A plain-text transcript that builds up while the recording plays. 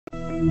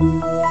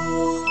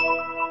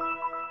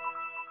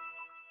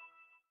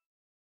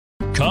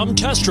Come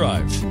test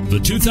drive the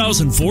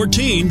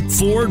 2014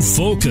 Ford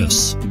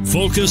Focus.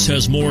 Focus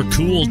has more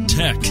cool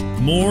tech,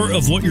 more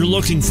of what you're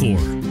looking for.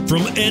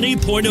 From any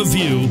point of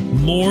view,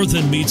 more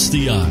than meets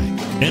the eye,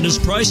 and is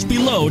priced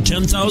below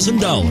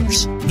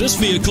 $10,000. This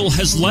vehicle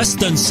has less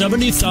than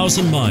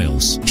 70,000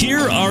 miles.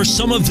 Here are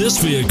some of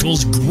this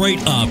vehicle's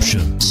great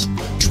options: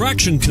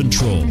 traction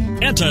control,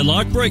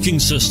 anti-lock braking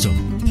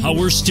system,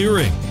 power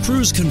steering,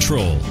 cruise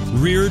control,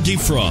 rear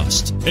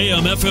defrost,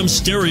 AM/FM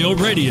stereo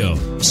radio,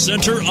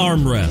 center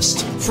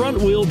armrest, front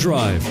wheel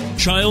drive,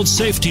 child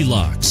safety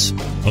locks.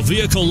 A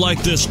vehicle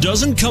like this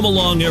doesn't come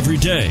along every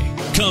day.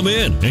 Come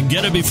in and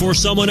get it before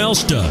someone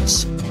else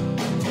does.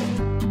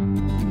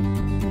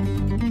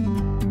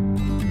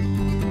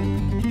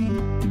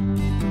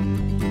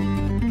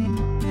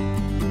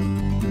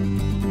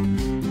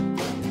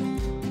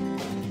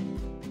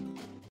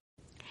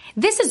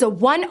 This is a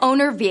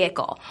one-owner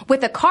vehicle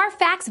with a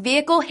CARFAX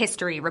Vehicle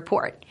History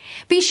Report.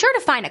 Be sure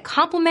to find a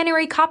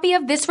complimentary copy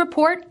of this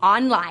report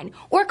online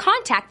or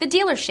contact the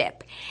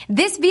dealership.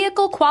 This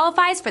vehicle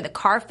qualifies for the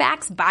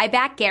CARFAX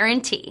Buyback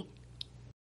Guarantee.